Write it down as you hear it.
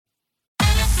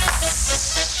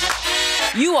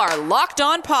You are Locked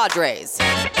On Padres,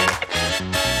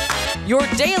 your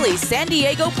daily San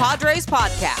Diego Padres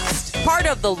podcast. Part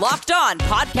of the Locked On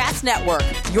Podcast Network,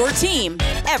 your team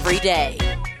every day.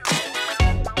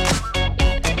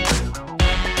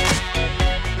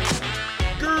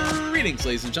 Greetings,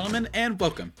 ladies and gentlemen, and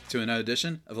welcome to another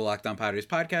edition of the Locked On Padres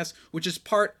podcast, which is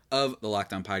part of the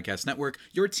Locked On Podcast Network,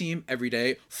 your team every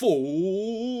day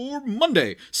for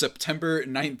Monday, September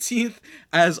 19th.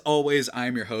 As always,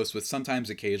 I'm your host with sometimes,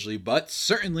 occasionally, but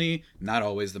certainly not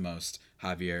always the most,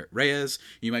 Javier Reyes.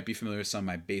 You might be familiar with some of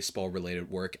my baseball-related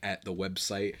work at the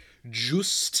website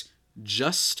Just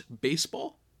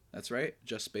Baseball. That's right,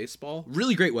 Just Baseball.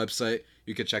 Really great website.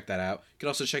 You can check that out. You can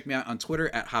also check me out on Twitter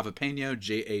at Javipeno,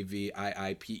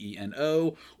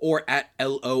 Javiiipeno, or at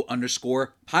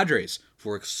LO_Padres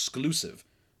for exclusive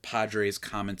Padres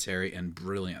commentary and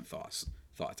brilliant thoughts.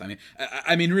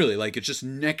 I mean, really, like, it's just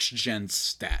next-gen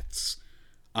stats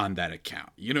on that account.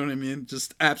 You know what I mean?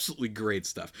 Just absolutely great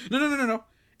stuff. No.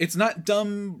 It's not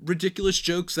dumb, ridiculous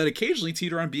jokes that occasionally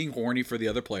teeter on being horny for the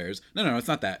other players. No, it's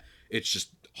not that. It's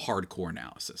just hardcore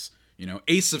analysis. You know,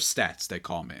 ace of stats, they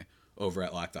call me over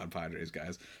at Locked On Padres,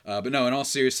 guys. But no, in all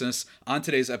seriousness, on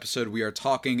today's episode, we are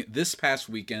talking this past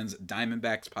weekend's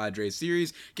Diamondbacks-Padres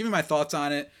series, giving my thoughts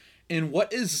on it, in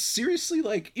what is seriously,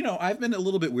 like, you know, I've been a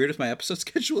little bit weird with my episode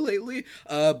schedule lately,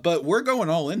 but we're going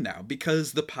all in now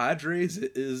because the Padres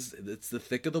it's the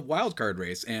thick of the wild card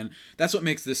race, and that's what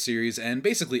makes this series, and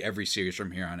basically every series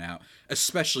from here on out,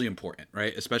 especially important,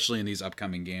 right? Especially in these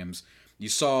upcoming games. You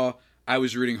saw I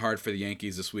was rooting hard for the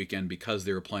Yankees this weekend because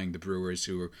they were playing the Brewers,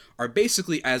 who are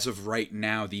basically, as of right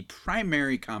now, the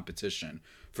primary competition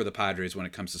for the Padres when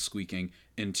it comes to squeaking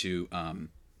into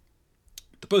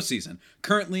the postseason.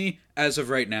 Currently, as of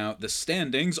right now, the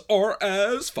standings are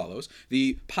as follows.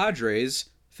 The Padres,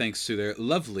 thanks to their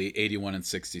lovely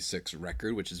 81-66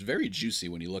 record, which is very juicy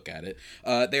when you look at it,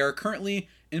 they are currently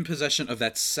in possession of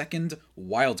that second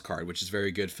wild card, which is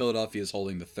very good. Philadelphia is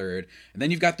holding the third. And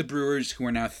then you've got the Brewers, who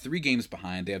are now 3 games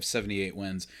behind. They have 78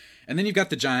 wins. And then you've got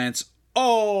the Giants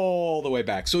all the way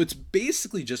back. So it's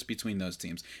basically just between those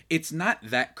teams. It's not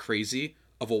that crazy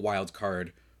of a wild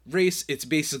card race. It's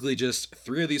basically just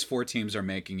 3 of these 4 teams are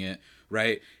making it,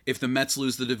 right? If the Mets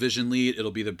lose the division lead, it'll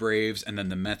be the Braves, and then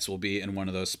the Mets will be in one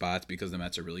of those spots because the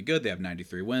Mets are really good. They have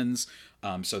 93 wins.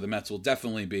 So the Mets will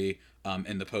definitely be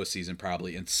in the postseason,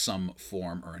 probably in some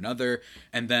form or another.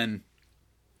 And then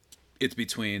it's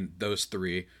between those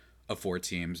 3 of 4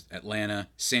 teams: Atlanta,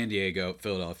 San Diego,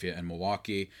 Philadelphia, and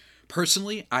Milwaukee.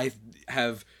 Personally, I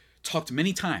have talked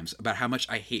many times about how much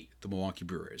I hate the Milwaukee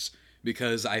Brewers,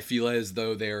 because I feel as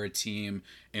though they're a team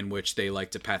in which they like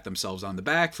to pat themselves on the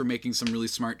back for making some really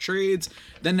smart trades,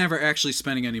 then never actually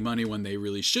spending any money when they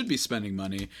really should be spending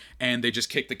money, and they just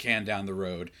kick the can down the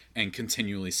road and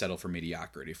continually settle for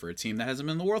mediocrity for a team that hasn't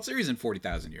been in the World Series in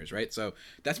 40,000 years, right? So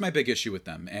that's my big issue with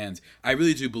them, and I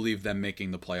really do believe them making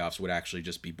the playoffs would actually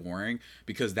just be boring,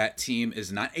 because that team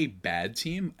is not a bad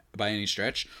team by any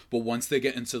stretch, but once they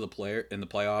get into the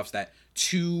playoffs, that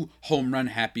 2 home run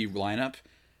happy lineup,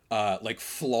 like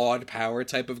flawed power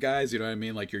type of guys, you know what I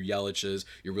mean? Like your Yelich's,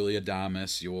 your Willy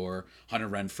Adames, your Hunter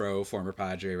Renfroe, former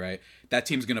Padre, right? That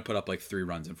team's going to put up like 3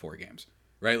 runs in 4 games,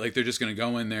 right? Like they're just going to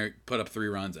go in there, put up 3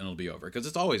 runs, and it'll be over, because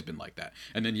it's always been like that.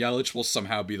 And then Yelich will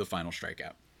somehow be the final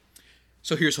strikeout.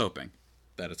 So here's hoping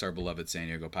that it's our beloved San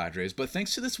Diego Padres. But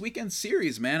thanks to this weekend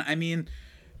series, man, I mean,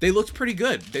 they looked pretty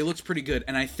good.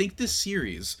 And I think this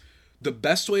series, the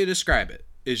best way to describe it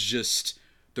is just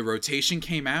the rotation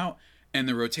came out, and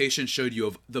the rotation showed you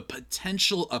of the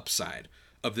potential upside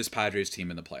of this Padres team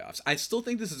in the playoffs. I still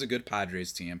think this is a good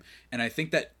Padres team, and I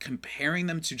think that comparing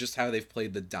them to just how they've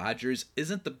played the Dodgers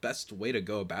isn't the best way to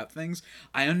go about things.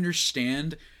 I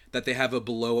understand that they have a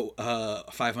below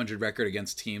 500 record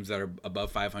against teams that are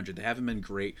above 500. They haven't been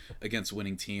great against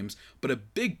winning teams, but a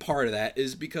big part of that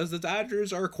is because the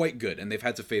Dodgers are quite good, and they've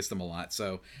had to face them a lot.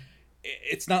 So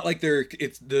it's not like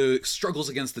the struggles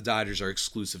against the Dodgers are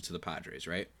exclusive to the Padres,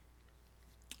 right?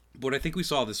 What I think we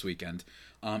saw this weekend,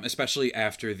 especially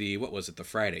after the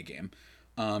Friday game,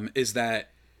 is that,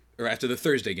 or after the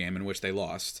Thursday game in which they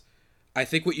lost, I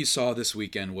think what you saw this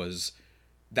weekend was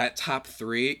that top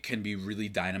 3 can be really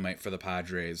dynamite for the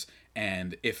Padres.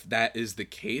 And if that is the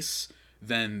case,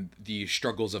 then the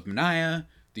struggles of Manaea,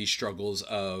 the struggles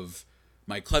of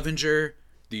Mike Clevinger,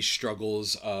 the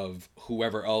struggles of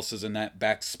whoever else is in that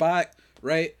back spot,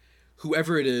 right?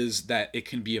 Whoever it is, that it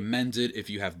can be amended if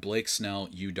you have Blake Snell,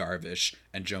 Yu Darvish,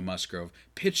 and Joe Musgrove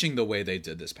pitching the way they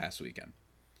did this past weekend.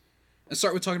 And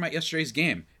start with talking about yesterday's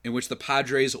game, in which the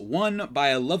Padres won by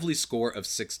a lovely score of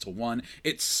 6-1.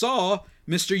 It saw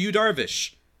Mr. Yu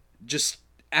Darvish just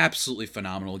absolutely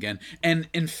phenomenal again. And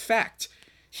in fact,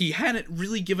 he hadn't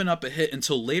really given up a hit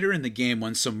until later in the game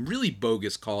when some really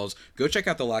bogus calls. Go check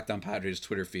out the Locked On Padres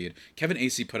Twitter feed. Kevin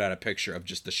Acee put out a picture of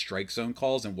just the strike zone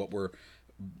calls and what were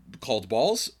called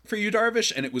balls for Yu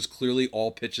Darvish, and it was clearly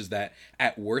all pitches that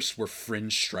at worst were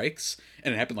fringe strikes,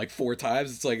 and it happened like 4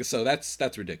 times. It's like, so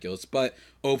that's ridiculous. But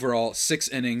overall, 6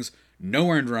 innings, no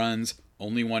earned runs,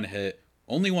 only 1 hit,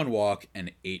 only 1 walk,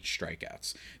 and 8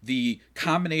 strikeouts. The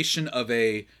combination of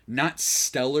a not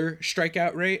stellar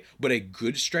strikeout rate, but a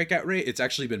good strikeout rate, it's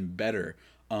actually been better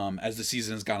as the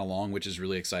season has gone along, which is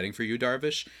really exciting for Yu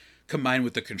Darvish, combined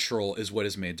with the control is what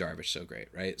has made Darvish so great,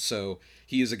 right? So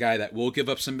he is a guy that will give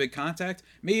up some big contact,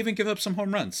 may even give up some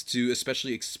home runs to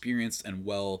especially experienced and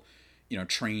well,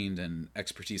 trained and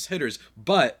expertise hitters.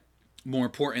 But more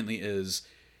importantly is,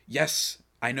 yes,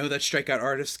 I know that strikeout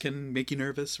artists can make you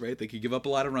nervous, right? They can give up a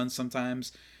lot of runs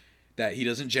sometimes, that he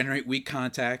doesn't generate weak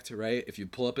contact, right? If you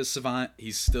pull up his Savant,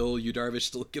 Yu Darvish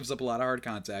still gives up a lot of hard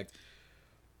contact,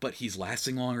 but he's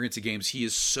lasting longer into games. He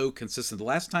is so consistent. The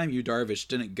last time Yu Darvish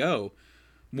didn't go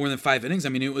more than 5 innings, I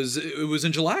mean, it was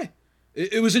in July.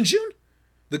 It was in June.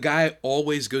 The guy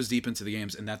always goes deep into the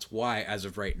games, and that's why, as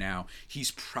of right now,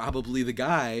 he's probably the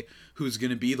guy who's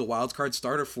going to be the wild card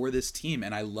starter for this team.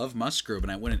 And I love Musgrove,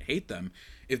 and I wouldn't hate them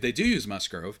if they do use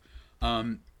Musgrove.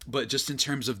 But just in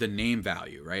terms of the name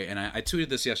value, right? And I tweeted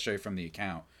this yesterday from the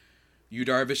account. Yu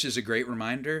Darvish is a great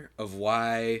reminder of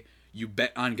why you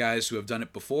bet on guys who have done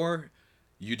it before.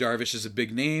 Yu Darvish is a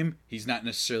big name. He's not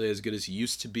necessarily as good as he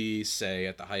used to be, say,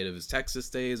 at the height of his Texas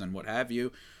days and what have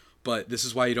you. But this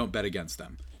is why you don't bet against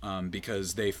them,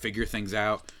 because they figure things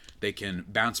out. They can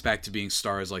bounce back to being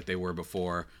stars like they were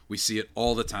before. We see it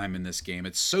all the time in this game.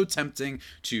 It's so tempting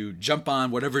to jump on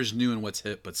whatever's new and what's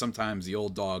hip, but sometimes the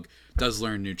old dog does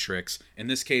learn new tricks. In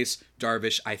this case,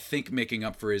 Darvish, I think, making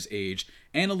up for his age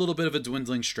and a little bit of a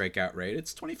dwindling strikeout rate.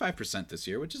 It's 25% this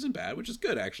year, which isn't bad, which is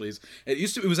good, actually.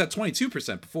 It was at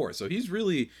 22% before, so he's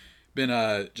really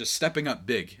been just stepping up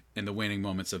big in the waning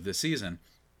moments of this season.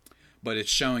 But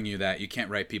it's showing you that you can't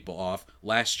write people off.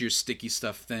 Last year's sticky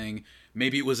stuff thing,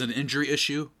 maybe it was an injury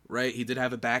issue, right? He did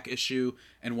have a back issue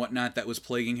and whatnot that was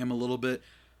plaguing him a little bit.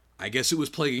 I guess it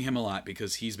was plaguing him a lot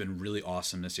because he's been really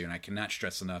awesome this year, and I cannot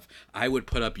stress enough. I would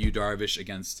put up Yu Darvish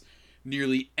against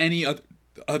nearly any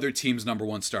other team's number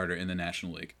 1 starter in the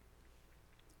National League.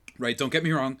 Right? Don't get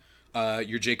me wrong.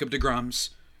 Your Jacob deGroms,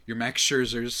 your Max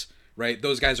Scherzers, right?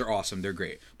 Those guys are awesome. They're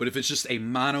great. But if it's just a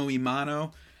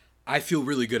mano-a-mano, I feel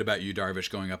really good about Yu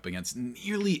Darvish going up against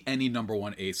nearly any number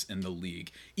 1 ace in the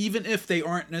league, even if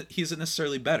he isn't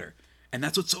necessarily better. And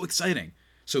that's what's so exciting.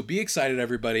 So be excited,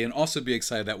 everybody, and also be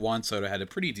excited that Juan Soto had a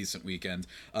pretty decent weekend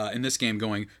in this game,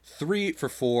 going 3 for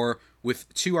 4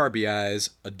 with 2 RBIs,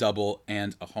 a double,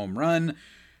 and a home run.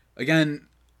 Again,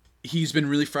 he's been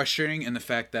really frustrating in the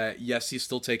fact that, yes, he's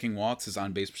still taking walks. His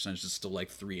on-base percentage is still like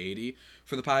 .380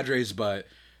 for the Padres, but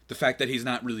the fact that he's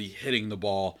not really hitting the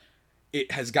ball,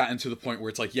 it has gotten to the point where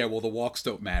it's like, yeah, well, the walks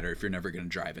don't matter if you're never going to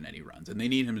drive in any runs. And they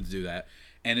need him to do that.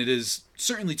 And it is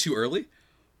certainly too early,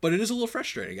 but it is a little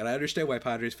frustrating. And I understand why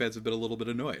Padres fans have been a little bit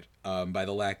annoyed by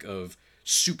the lack of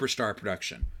superstar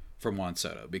production from Juan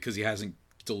Soto, because he hasn't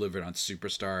delivered on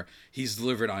superstar. He's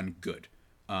delivered on good,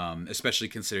 especially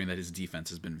considering that his defense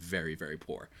has been very, very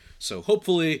poor. So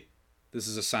hopefully this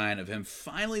is a sign of him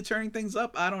finally turning things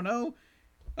up. I don't know.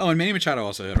 Oh, and Manny Machado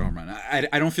also hit a home run.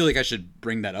 I don't feel like I should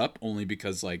bring that up, only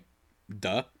because, like,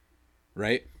 duh,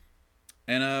 right?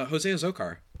 And Jose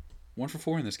Azocar, 1 for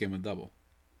 4 in this game with double.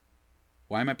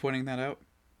 Why am I pointing that out?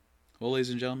 Well, ladies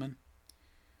and gentlemen,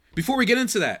 before we get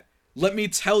into that, let me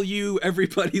tell you,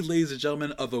 everybody, ladies and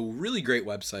gentlemen, of a really great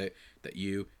website that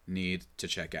you need to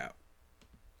check out.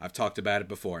 I've talked about it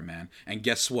before, man. And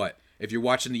guess what? If you're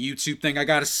watching the YouTube thing, I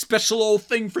got a special old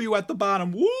thing for you at the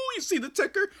bottom. Woo, you see the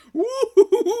ticker? Woo,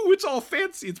 it's all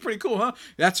fancy. It's pretty cool, huh?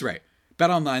 That's right.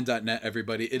 BetOnline.net,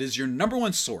 everybody. It is your number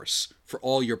 1 source for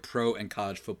all your pro and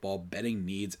college football betting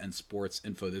needs and sports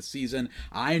info this season.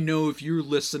 I know if you're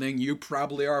listening, you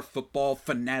probably are a football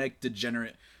fanatic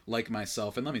degenerate like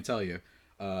myself. And let me tell you,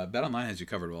 BetOnline has you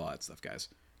covered with all that stuff, guys.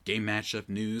 Game matchup,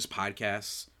 news,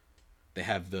 podcasts. They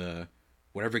have the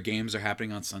whatever games are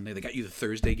happening on Sunday. They got you the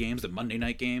Thursday games, the Monday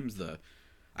night games,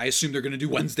 I assume they're going to do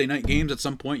Wednesday night games at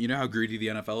some point. You know how greedy the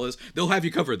NFL is. They'll have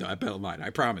you covered, though, at BetOnline. I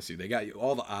promise you. They got you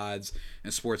all the odds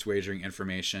and sports wagering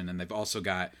information, and they've also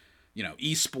got,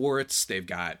 esports. They've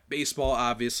got baseball,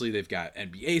 obviously. They've got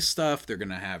NBA stuff. They're going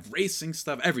to have racing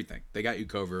stuff, everything. They got you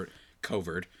covered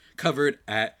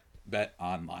at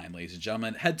BetOnline, ladies and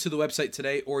gentlemen. Head to the website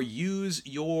today or use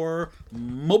your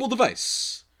mobile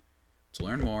device to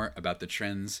learn more about the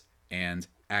trends and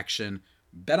action.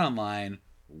 BetOnline,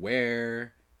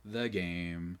 where the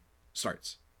game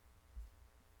starts.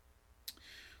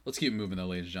 Let's keep moving though,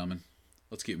 ladies and gentlemen.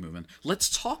 Let's keep moving. Let's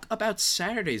talk about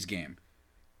Saturday's game.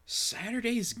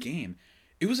 Saturday's game.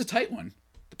 It was a tight one.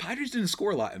 The Padres didn't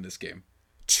score a lot in this game.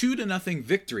 2-0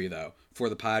 victory, though, for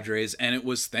the Padres, and it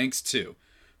was thanks to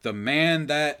the man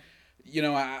that,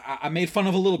 I made fun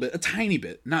of a little bit, a tiny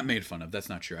bit. Not made fun of, that's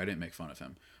not true. I didn't make fun of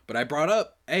him. But I brought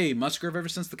up, hey, Musgrove ever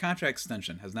since the contract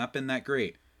extension has not been that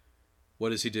great. What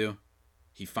does he do?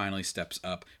 He finally steps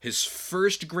up. His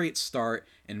first great start,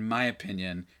 in my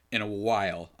opinion, in a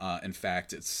while. In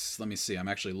fact, let me see, I'm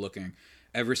actually looking.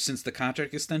 Ever since the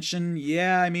contract extension,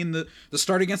 yeah, I mean, the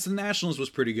start against the Nationals was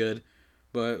pretty good,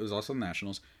 but it was also the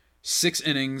Nationals. 6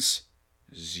 innings,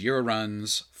 0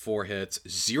 runs, 4 hits,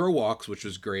 0 walks, which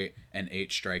was great, and 8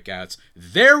 strikeouts.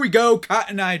 There we go,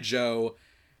 Cotton Eye Joe.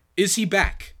 Is he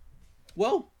back?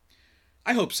 Well,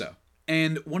 I hope so.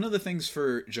 And one of the things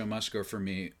for Joe Musgrove for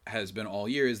me has been all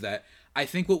year is that I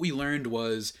think what we learned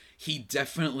was he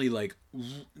definitely,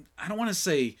 I don't want to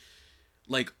say,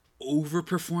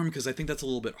 overperformed, because I think that's a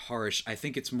little bit harsh. I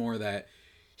think it's more that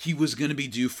he was going to be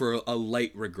due for a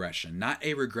light regression, not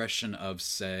a regression of,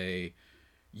 say,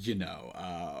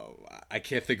 I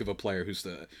can't think of a player who's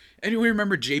anyone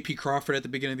remember J.P. Crawford at the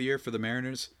beginning of the year for the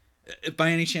Mariners? By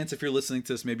any chance, if you're listening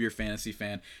to this, maybe you're a fantasy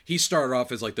fan, he started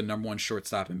off as the number 1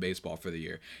 shortstop in baseball for the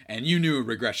year, and you knew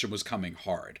regression was coming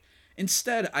hard.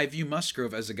 Instead, I view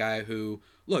Musgrove as a guy who,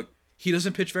 look, he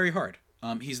doesn't pitch very hard.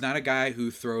 He's not a guy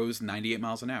who throws 98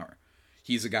 miles an hour.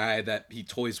 He's a guy that he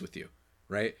toys with you,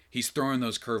 right? He's throwing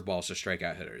those curveballs to strike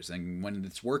out hitters, and when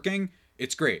it's working,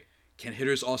 it's great. Can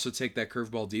hitters also take that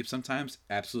curveball deep sometimes?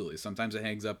 Absolutely. Sometimes it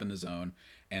hangs up in the zone,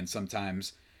 and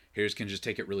sometimes hitters can just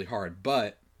take it really hard,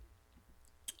 but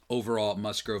overall,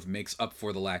 Musgrove makes up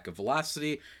for the lack of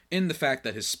velocity in the fact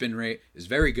that his spin rate is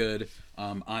very good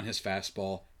on his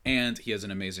fastball, and he has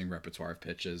an amazing repertoire of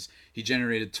pitches. He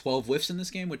generated 12 whiffs in this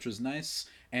game, which was nice,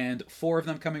 and 4 of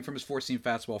them coming from his 4-seam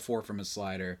fastball, 4 from his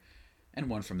slider, and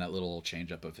 1 from that little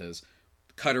changeup of his.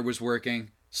 Cutter was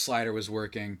working, slider was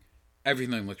working,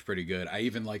 everything looked pretty good. I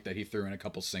even like that he threw in a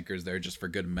couple sinkers there just for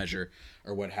good measure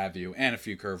or what have you, and a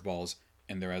few curveballs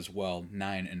in there as well,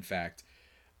 9 in fact.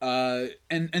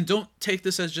 And don't take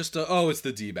this as just it's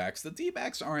the D-backs. The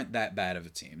D-backs aren't that bad of a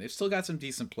team. They've still got some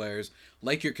decent players,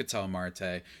 like your Ketel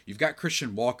Marte. You've got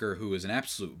Christian Walker, who is an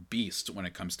absolute beast when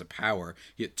it comes to power.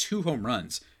 He had 2 home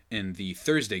runs in the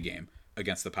Thursday game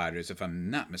against the Padres, if I'm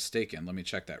not mistaken. Let me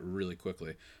check that really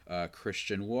quickly.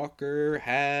 Christian Walker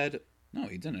had... No,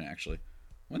 he didn't, actually.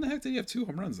 When the heck did he have 2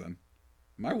 home runs, then?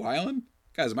 Am I wilding?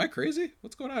 Guys, am I crazy?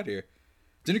 What's going on here?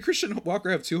 Didn't Christian Walker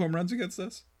have 2 home runs against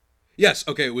us? Yes,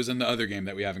 okay, it was in the other game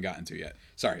that we haven't gotten to yet.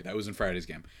 Sorry, that was in Friday's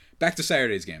game. Back to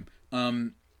Saturday's game.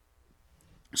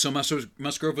 So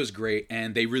Musgrove was great,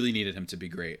 and they really needed him to be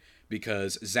great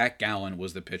because Zach Gallen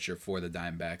was the pitcher for the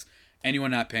Diamondbacks.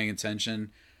 Anyone not paying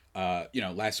attention,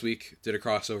 last week did a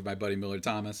crossover with my buddy Miller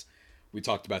Thomas. We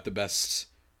talked about the best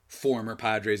former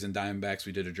Padres and Diamondbacks.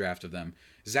 We did a draft of them.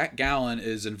 Zach Gallen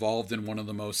is involved in one of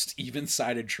the most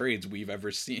even-sided trades we've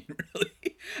ever seen,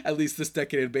 really, at least this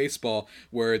decade of baseball,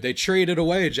 where they traded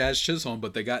away Jazz Chisholm,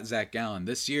 but they got Zach Gallen.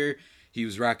 This year, he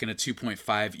was rocking a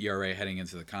 2.5 ERA heading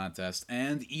into the contest,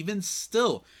 and even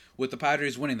still, with the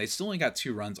Padres winning, they still only got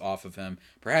 2 runs off of him.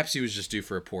 Perhaps he was just due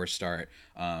for a poor start,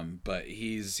 but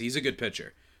he's a good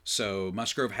pitcher. So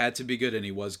Musgrove had to be good, and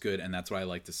he was good, and that's what I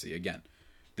like to see. Again,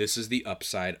 this is the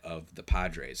upside of the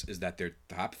Padres, is that their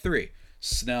top 3,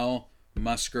 Snell,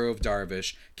 Musgrove,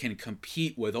 Darvish, can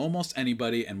compete with almost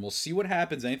anybody, and we'll see what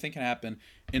happens. Anything can happen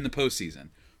in the postseason.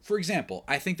 For example,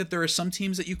 I think that there are some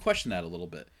teams that you question that a little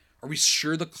bit. Are we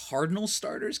sure the Cardinals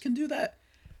starters can do that?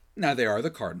 Now, they are the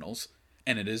Cardinals,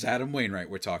 and it is Adam Wainwright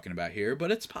we're talking about here,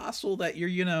 but it's possible that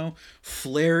you're,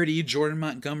 Flaherty, Jordan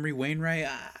Montgomery, Wainwright.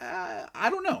 I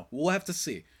don't know. We'll have to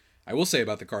see. I will say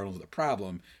about the Cardinals, the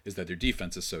problem is that their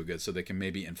defense is so good, so they can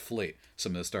maybe inflate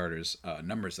some of the starters'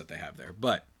 numbers that they have there.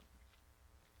 But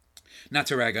not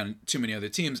to rag on too many other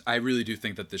teams, I really do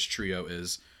think that this trio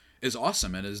is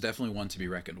awesome and is definitely one to be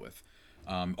reckoned with.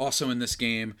 Also in this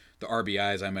game, the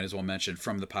RBIs, I might as well mention,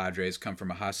 from the Padres come from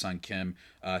a Ha-Seong Kim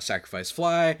sacrifice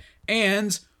fly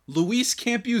and Luis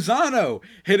Campuzano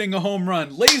hitting a home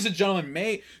run. Ladies and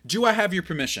gentlemen, do I have your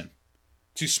permission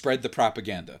to spread the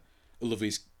propaganda?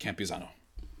 Luis Campuzano.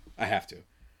 I have to.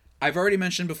 I've already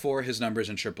mentioned before his numbers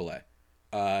in AAA.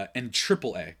 And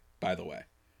AAA, by the way.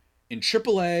 In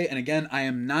AAA, and again, I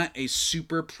am not a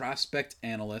super prospect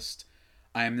analyst.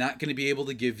 I am not going to be able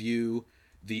to give you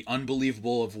the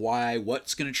unbelievable of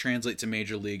what's going to translate to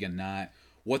Major League and not,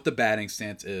 what the batting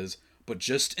stance is. But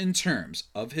just in terms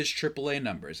of his AAA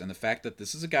numbers and the fact that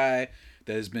this is a guy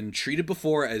that has been treated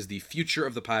before as the future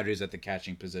of the Padres at the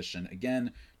catching position.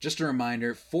 Again, just a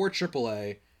reminder, for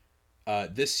AAA,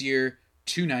 this year,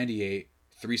 298,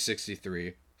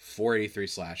 363, 483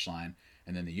 slash line.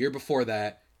 And then the year before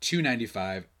that,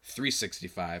 295,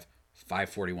 365,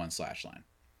 541 slash line.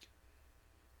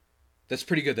 That's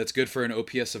pretty good. That's good for an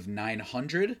OPS of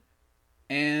 900.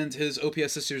 And his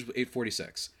OPS this year is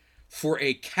 846. For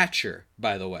a catcher,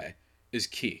 by the way, is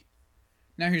key.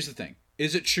 Now here's the thing.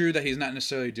 Is it true that he's not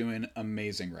necessarily doing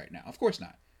amazing right now? Of course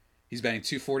not. He's batting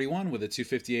 241 with a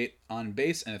 258 on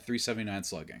base and a 379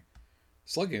 slugging.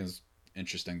 Slugging is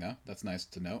interesting, though. That's nice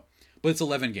to note. But it's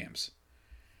 11 games.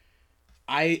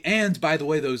 And by the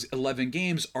way, those 11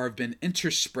 games have been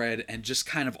interspread and just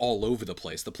kind of all over the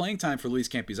place. The playing time for Luis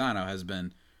Campusano has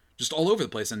been just all over the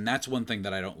place, and that's one thing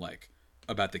that I don't like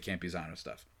about the Campusano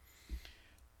stuff.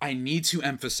 I need to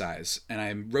emphasize, and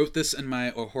I wrote this in my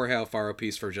Jorge Alfaro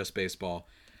piece for Just Baseball,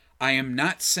 I am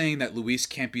not saying that Luis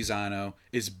Campusano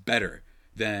is better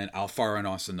than Alfaro and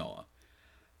Austin Nola.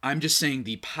 I'm just saying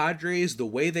the Padres, the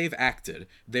way they've acted,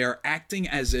 they are acting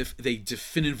as if they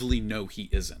definitively know he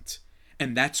isn't.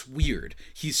 And that's weird.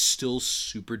 He's still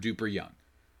super duper young,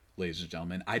 ladies and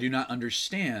gentlemen. I do not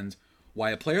understand why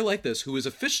a player like this, who is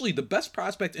officially the best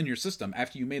prospect in your system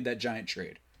after you made that giant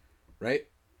trade, right?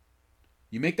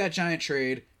 You make that giant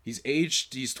trade. He's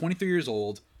aged. He's 23 years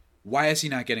old. Why is he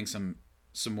not getting some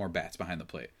more bats behind the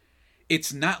plate?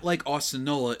 It's not like Austin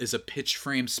Nola is a pitch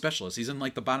frame specialist. He's in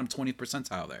like the bottom 20th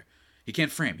percentile there. He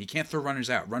can't frame. He can't throw runners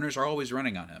out. Runners are always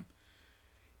running on him.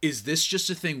 Is this just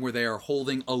a thing where they are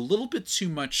holding a little bit too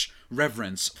much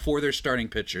reverence for their starting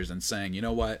pitchers and saying, you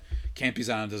know what,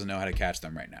 Campusano doesn't know how to catch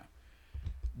them right now?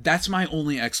 That's my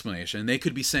only explanation. They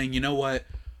could be saying, you know what,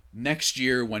 next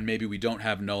year when maybe we don't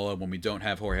have Nola, when we don't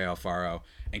have Jorge Alfaro,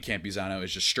 and Campusano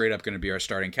is just straight up going to be our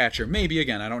starting catcher, maybe,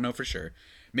 again, I don't know for sure.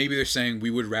 Maybe they're saying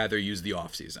we would rather use the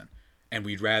offseason, and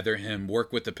we'd rather him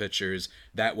work with the pitchers.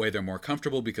 That way they're more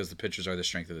comfortable because the pitchers are the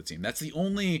strength of the team. That's the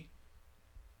only,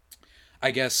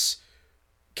 I guess,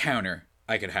 counter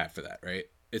I could have for that, right?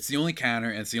 It's the only counter,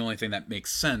 and it's the only thing that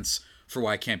makes sense for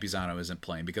why Campusano isn't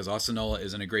playing, because Austin Nola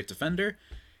isn't a great defender.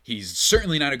 He's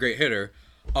certainly not a great hitter.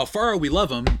 Alfaro, we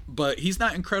love him, but he's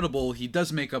not incredible. He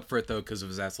does make up for it, though, because of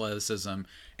his athleticism,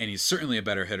 and he's certainly a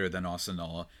better hitter than Austin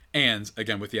Nola. And,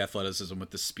 again, with the athleticism, with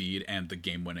the speed, and the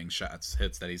game-winning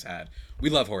hits that he's had. We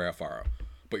love Jorge Alfaro.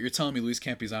 But you're telling me Luis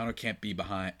Campusano can't be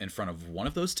in front of one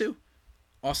of those two?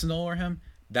 Austin Nola or him?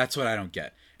 That's what I don't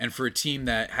get. And for a team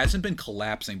that hasn't been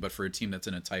collapsing, but for a team that's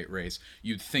in a tight race,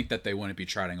 you'd think that they wouldn't be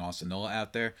trotting Austin Nola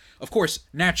out there. Of course,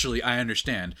 naturally, I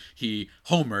understand he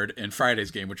homered in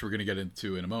Friday's game, which we're going to get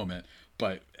into in a moment.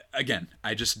 But again,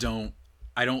 I don't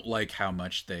like how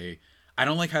I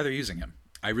don't like how they're using him.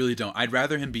 I really don't. I'd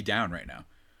rather him be down right now.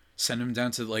 Send him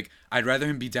down to I'd rather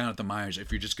him be down at the Myers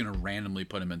if you're just going to randomly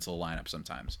put him into the lineup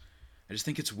sometimes. I just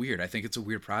think it's weird. I think it's a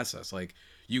weird process. Like,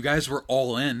 you guys were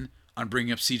all in on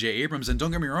bringing up C.J. Abrams, and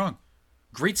don't get me wrong,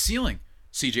 great ceiling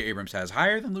C.J. Abrams has,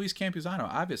 higher than Luis Campusano,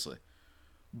 obviously.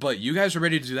 But you guys are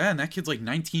ready to do that, and that kid's like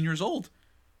 19 years old.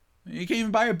 He can't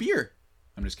even buy a beer.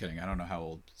 I'm just kidding. I don't know how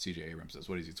old C.J. Abrams is.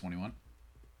 What is he, 21?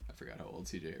 I forgot how old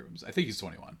C.J. Abrams is. I think he's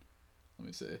 21. Let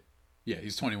me see. Yeah,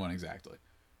 he's 21 exactly.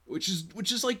 Which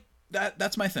is like,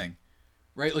 that's my thing.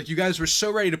 Right? Like, you guys were so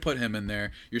ready to put him in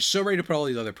there. You're so ready to put all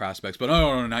these other prospects, but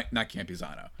no, not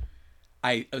Campusano.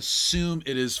 I assume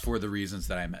it is for the reasons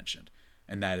that I mentioned,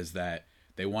 and that is that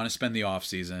they want to spend the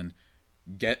offseason,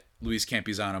 get Luis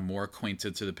Campusano more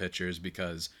acquainted to the pitchers,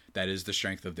 because that is the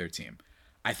strength of their team.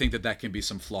 I think that can be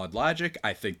some flawed logic.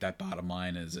 I think that bottom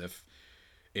line is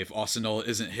if Austin Nola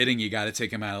isn't hitting, you got to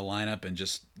take him out of the lineup and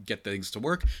just get things to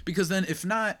work, because then if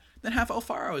not, then have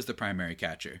Alfaro as the primary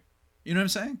catcher. You know what I'm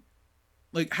saying?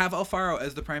 Like, have Alfaro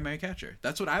as the primary catcher.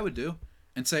 That's what I would do,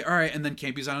 and say, all right, and then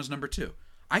Campusano's number 2.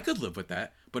 I could live with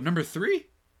that, but number 3,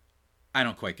 I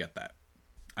don't quite get that.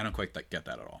 I don't quite get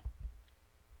that at all.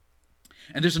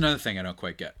 And there's another thing I don't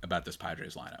quite get about this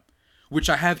Padres lineup, which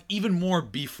I have even more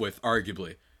beef with,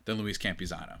 arguably, than Luis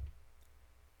Campusano.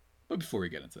 But before we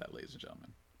get into that, ladies and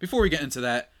gentlemen,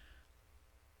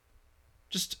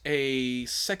 just a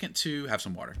second to have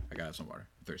some water. I gotta have some water.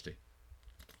 I'm thirsty.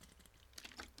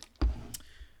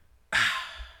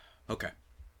 Okay.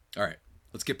 All right.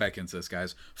 Let's get back into this,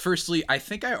 guys. Firstly, I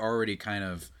think I already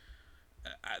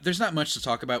there's not much to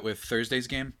talk about with Thursday's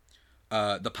game.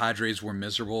 The Padres were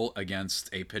miserable against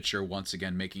a pitcher once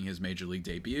again making his major league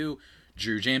debut.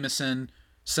 Drew Jamison,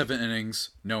 7 innings,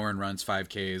 no earned runs, 5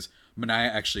 Ks.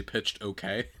 Manaea actually pitched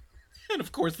okay. And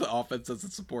of course, the offense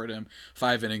doesn't support him.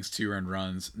 5 innings, 2 earned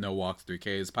runs, no walks, 3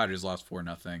 Ks. Padres lost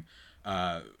 4-0.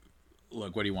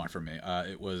 Look, what do you want from me?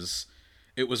 It was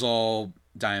all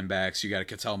Diamondbacks. You got a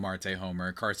Ketel Marte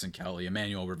homer, Carson Kelly,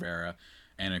 Emmanuel Rivera,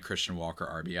 and a Christian Walker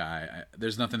RBI.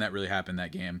 There's nothing that really happened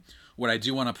that game. What I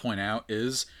do want to point out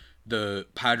is the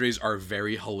Padres are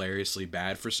very hilariously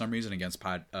bad for some reason against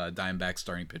Diamondbacks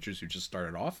starting pitchers who just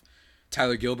started off.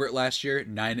 Tyler Gilbert last year,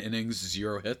 9 innings,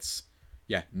 0 hits.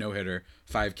 Yeah, no hitter,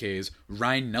 5 Ks.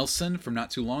 Ryan Nelson from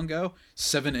not too long ago,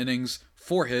 7 innings,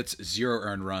 4 hits, 0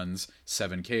 earned runs,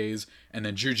 7 Ks. And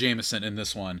then Drew Jameson in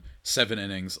this one, 7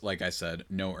 innings, like I said,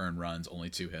 no earned runs, only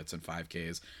 2 hits and 5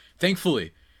 Ks.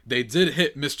 Thankfully, they did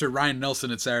hit Mr. Ryan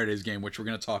Nelson at Saturday's game, which we're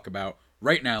going to talk about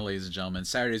right now, ladies and gentlemen.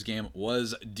 Saturday's game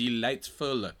was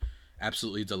delightful.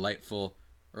 Absolutely delightful.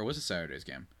 Or was it Saturday's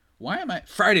game?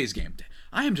 Friday's game.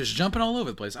 I am just jumping all over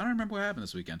the place. I don't remember what happened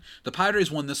this weekend. The Padres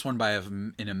won this one by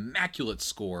an immaculate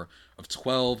score of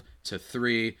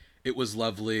 12-3. It was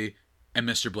lovely. And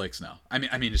Mr. Blake Snell.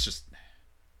 Blake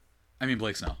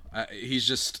Snell.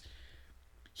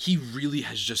 He really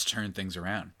has just turned things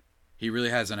around. He really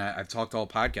has. And I've talked all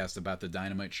podcast about the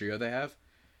dynamite trio they have.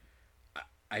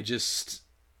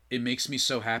 It makes me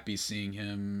so happy seeing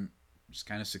him just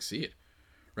kind of succeed.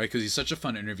 Right? Because he's such a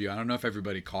fun interview. I don't know if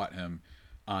everybody caught him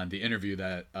on the interview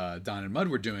that Don and Mud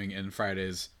were doing in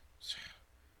Friday's.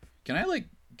 Can I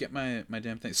get my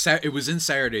damn thing? It was in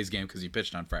Saturday's game because he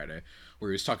pitched on Friday,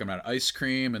 where he was talking about ice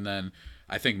cream, and then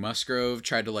I think Musgrove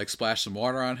tried to splash some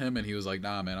water on him, and he was like,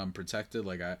 "Nah, man, I'm protected.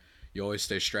 You always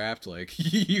stay strapped.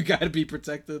 You got to be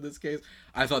protected in this case."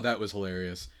 I thought that was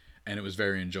hilarious, and it was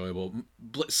very enjoyable.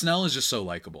 Snell is just so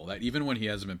likable that even when he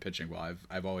hasn't been pitching well,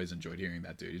 I've always enjoyed hearing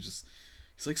that dude. He's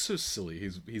so silly.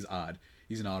 He's odd.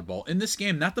 He's an oddball. In this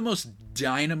game, not the most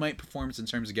dynamite performance in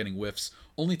terms of getting whiffs,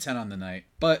 only 10 on the night,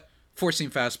 but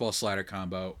four-seam fastball slider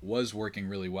combo was working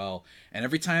really well. And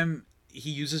every time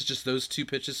he uses just those 2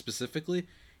 pitches specifically,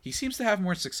 he seems to have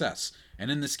more success.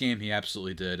 And in this game, he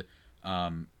absolutely did.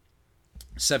 7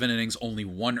 innings, only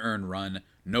 1 earned run,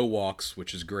 no walks,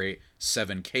 which is great.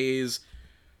 7 Ks.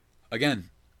 Again,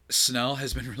 Snell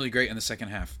has been really great in the second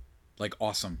half.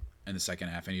 Awesome in the second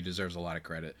half, and he deserves a lot of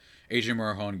credit. Adrian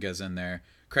Morejon gets in there.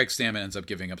 Craig Stammen ends up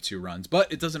giving up 2 runs,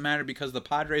 but it doesn't matter because the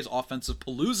Padres' offensive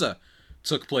palooza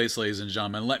took place, ladies and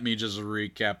gentlemen. Let me just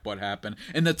recap what happened.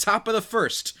 In the top of the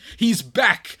first, he's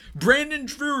back. Brandon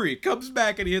Drury comes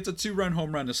back, and he hits a 2-run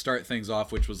home run to start things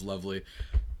off, which was lovely.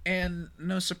 And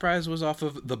no surprise, was off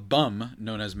of the bum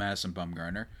known as Madison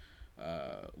Bumgarner.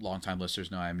 Longtime listeners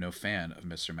know I am no fan of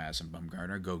Mr. Madison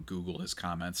Bumgarner. Go Google his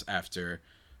comments after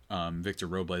Victor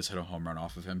Robles hit a home run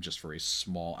off of him, just for a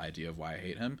small idea of why I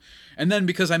hate him. And then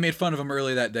because I made fun of him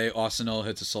early that day, Austin Hill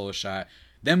hits a solo shot.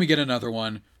 Then we get another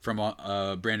one from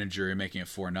Brandon Drury, making it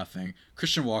 4-0.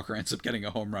 Christian Walker ends up getting a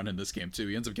home run in this game too.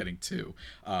 He ends up getting 2,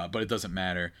 but it doesn't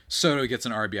matter. Soto gets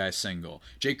an RBI single.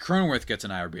 Jake Cronenworth gets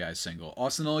an RBI single.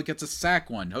 Austin Hill gets a sack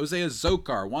one. Jose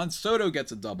Azocar. Juan Soto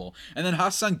gets a double. And then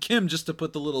Ha-Seong Kim, just to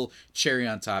put the little cherry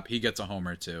on top, he gets a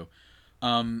homer too.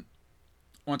 I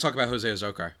want to talk about Jose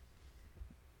Azocar.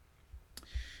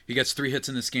 He gets 3 hits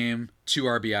in this game, 2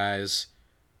 RBIs.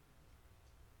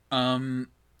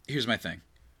 Here's my thing.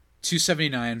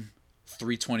 279,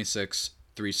 326,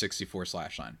 364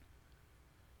 slash line.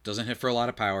 Doesn't hit for a lot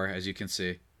of power, as you can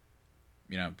see.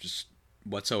 Just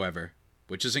whatsoever,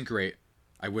 which isn't great.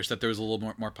 I wish that there was a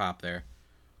little more pop there.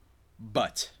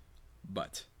 But,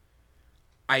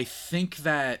 I think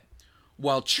that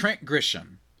while Trent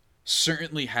Grisham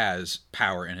certainly has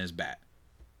power in his bat,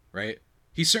 right?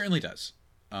 He certainly does.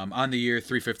 On the year,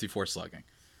 354 slugging,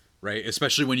 right?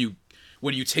 Especially when you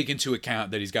take into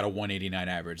account that he's got a 189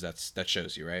 average. That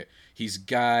shows you, right? He's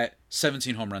got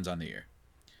 17 home runs on the year.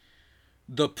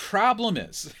 The problem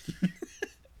is,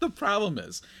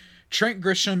 Trent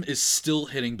Grisham is still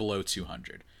hitting below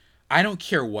 200. I don't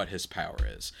care what his power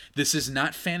is. This is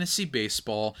not fantasy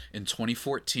baseball in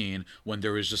 2014 when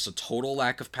there was just a total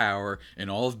lack of power in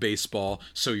all of baseball.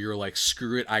 So you're like,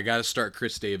 screw it, I got to start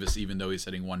Chris Davis even though he's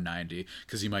hitting 190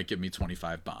 because he might give me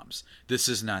 25 bombs. This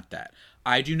is not that.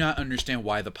 I do not understand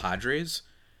why the Padres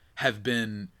have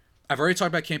been... I've already talked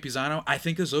about Campusano. I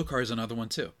think Azocar is another one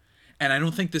too. And I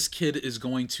don't think this kid is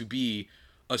going to be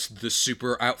the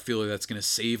super outfielder that's going to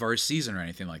save our season or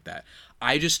anything like that.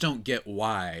 I just don't get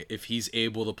why, if he's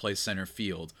able to play center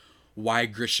field, why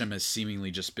Grisham has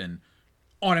seemingly just been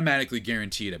automatically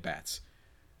guaranteed at bats.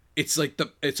 It's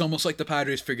almost like the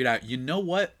Padres figured out, you know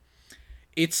what?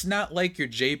 It's not like your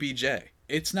JBJ.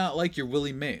 It's not like your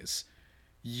Willie Mays.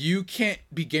 You can't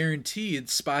be guaranteed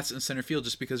spots in center field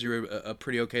just because you're a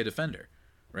pretty okay defender,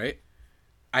 right?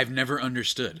 I've never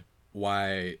understood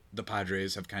why the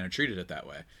Padres have kind of treated it that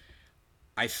way.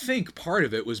 I think part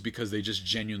of it was because they just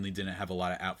genuinely didn't have a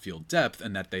lot of outfield depth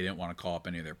and that they didn't want to call up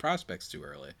any of their prospects too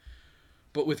early.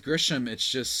 But with Grisham, it's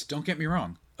just, don't get me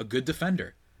wrong, a good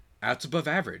defender. Outs above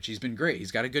average. He's been great.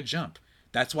 He's got a good jump.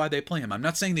 That's why they play him. I'm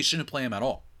not saying they shouldn't play him at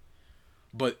all.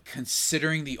 But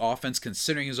considering the offense,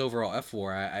 considering his overall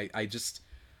F4,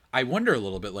 I wonder a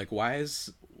little bit, like,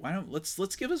 let's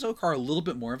give Azocar a little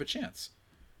bit more of a chance.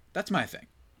 That's my thing,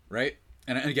 right?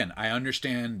 And again, I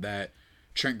understand that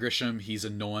Trent Grisham, he's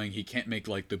annoying. He can't make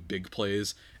like the big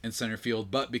plays in center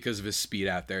field, but because of his speed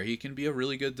out there, he can be a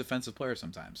really good defensive player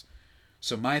sometimes.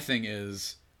 So my thing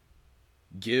is,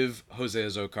 give Jose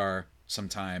Azocar some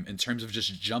time in terms of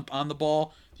just jump on the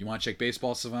ball. If you want to check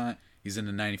Baseball Savant, he's in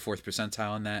the 94th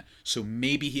percentile in that. So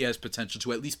maybe he has potential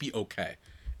to at least be okay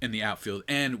in the outfield.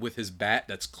 And with his bat,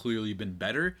 that's clearly been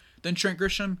better than Trent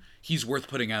Grisham, he's worth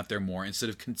putting out there more instead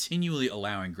of continually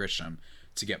allowing Grisham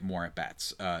to get more at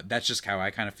bats. That's just how I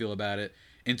kind of feel about it.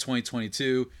 In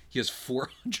 2022, he has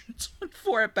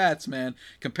 404 at bats, man,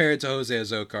 compared to Jose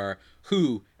Azocar,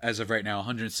 who, as of right now,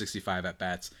 165 at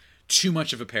bats. Too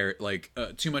much of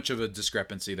a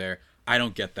discrepancy there. I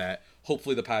don't get that.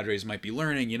 Hopefully, the Padres might be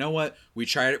learning. You know what? We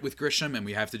tried it with Grisham, and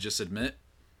we have to just admit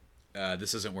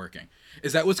this isn't working.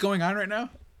 Is that what's going on right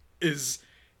now? Is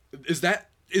that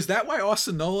why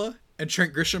Austin Nola and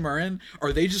Trent Grisham are in?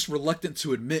 Are they just reluctant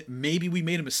to admit maybe we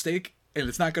made a mistake and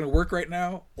it's not going to work right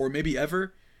now, or maybe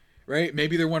ever, right?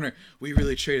 Maybe they're wondering, we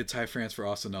really traded Ty France for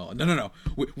Austin Nola. No.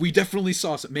 We definitely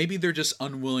saw some. Maybe they're just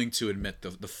unwilling to admit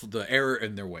the error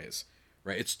in their ways,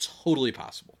 right? It's totally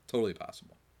possible. Totally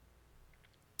possible.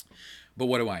 But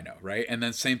what do I know, right? And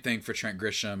then same thing for Trent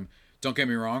Grisham. Don't get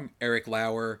me wrong, Eric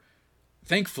Lauer,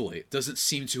 thankfully, doesn't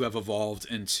seem to have evolved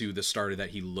into the starter that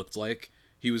he looked like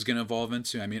he was going to evolve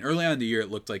into. I mean, early on in the year,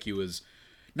 it looked like he was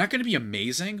not going to be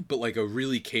amazing, but like a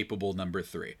really capable number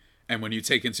 3. And when you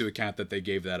take into account that they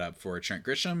gave that up for Trent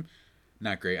Grisham,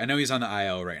 not great. I know he's on the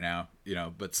IL right now,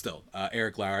 but still,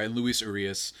 Eric Lauer and Luis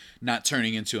Urias not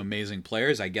turning into amazing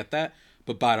players. I get that.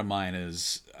 But bottom line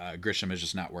is Grisham has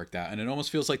just not worked out. And it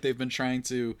almost feels like they've been trying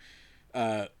to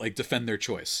defend their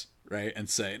choice, right? And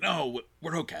say, no,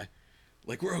 we're okay.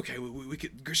 Like, we're okay.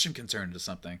 Grisham can turn into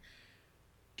something.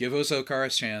 Give Azocar a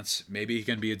chance. Maybe he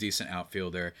can be a decent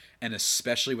outfielder. And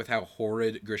especially with how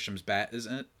horrid Grisham's bat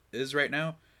is right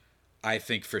now, I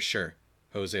think for sure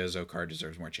Jose Azocar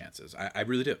deserves more chances. I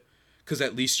really do. Because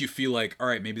at least you feel like, all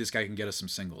right, maybe this guy can get us some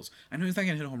singles. I know he's not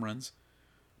going to hit home runs.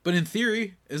 But in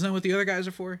theory, isn't that what the other guys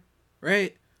are for?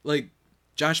 Right? Like,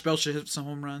 Josh Bell should hit some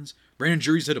home runs. Brandon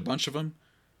Drury's hit a bunch of them.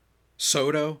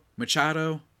 Soto,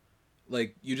 Machado.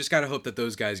 Like, you just got to hope that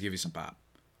those guys give you some pop.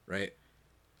 Right?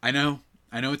 I know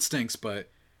it stinks,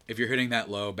 but if you're hitting that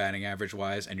low batting average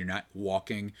wise and you're not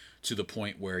walking to the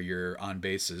point where your on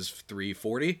base is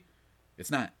 340,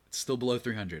 it's still below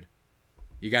 300.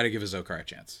 You got to give Azocar a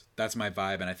chance. That's my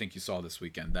vibe, and I think you saw this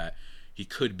weekend that he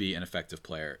could be an effective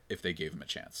player if they gave him a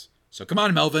chance. So come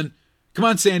on, Melvin. Come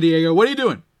on, San Diego. What are you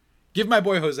doing? Give my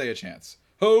boy Jose a chance.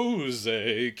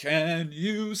 Jose, can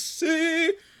you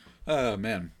see? Oh,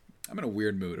 man. I'm in a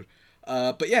weird mood.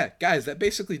 But yeah, guys, that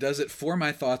basically does it for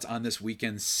my thoughts on this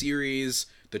weekend series,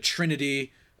 the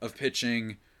trinity of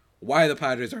pitching, why the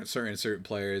Padres aren't certain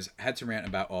players. I had to rant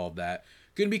about all of that.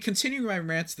 Going to be continuing my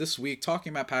rants this week,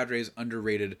 talking about Padres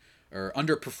underrated or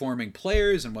underperforming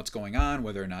players and what's going on,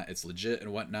 whether or not it's legit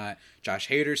and whatnot. Josh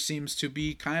Hader seems to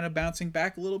be kind of bouncing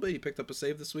back a little bit. He picked up a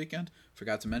save this weekend,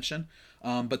 forgot to mention.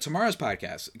 But tomorrow's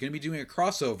podcast, going to be doing a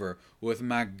crossover with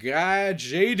my guy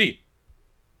JD.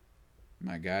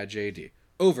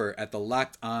 Over at the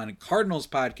Locked On Cardinals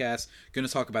podcast, going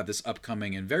to talk about this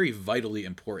upcoming and very vitally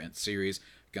important series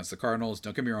against the Cardinals.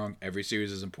 Don't get me wrong, every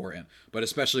series is important, but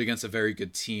especially against a very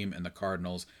good team in the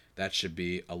Cardinals, that should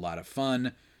be a lot of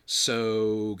fun.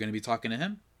 So, going to be talking to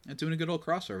him and doing a good old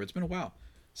crossover. It's been a while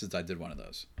since I did one of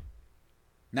those.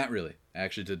 Not really. I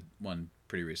actually did one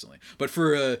pretty recently. But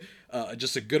for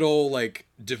just a good old like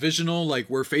divisional, like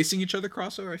we're facing each other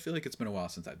crossover, I feel like it's been a while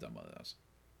since I've done one of those.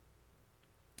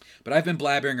 But I've been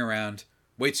blabbering around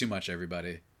way too much,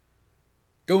 everybody.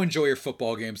 Go enjoy your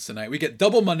football games tonight. We get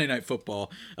double Monday Night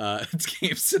Football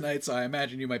games tonight, so I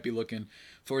imagine you might be looking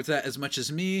forward to that as much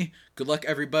as me. Good luck,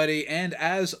 everybody. And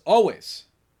as always,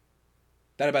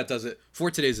 that about does it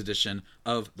for today's edition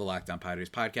of the Locked On Padres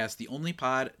podcast, the only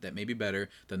pod that may be better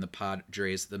than the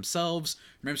Padres themselves.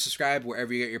 Remember to subscribe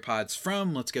wherever you get your pods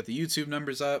from. Let's get the YouTube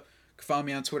numbers up. Follow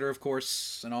me on Twitter, of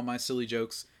course, and all my silly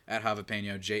jokes at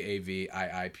Javipeno,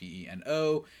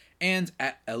 JAVIIPENO, and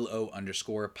at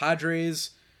LO_Padres.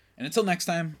 And until next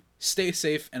time, stay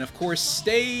safe, and of course,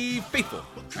 stay faithful.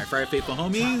 All right, Friday Faithful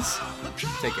homies,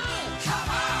 take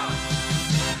care.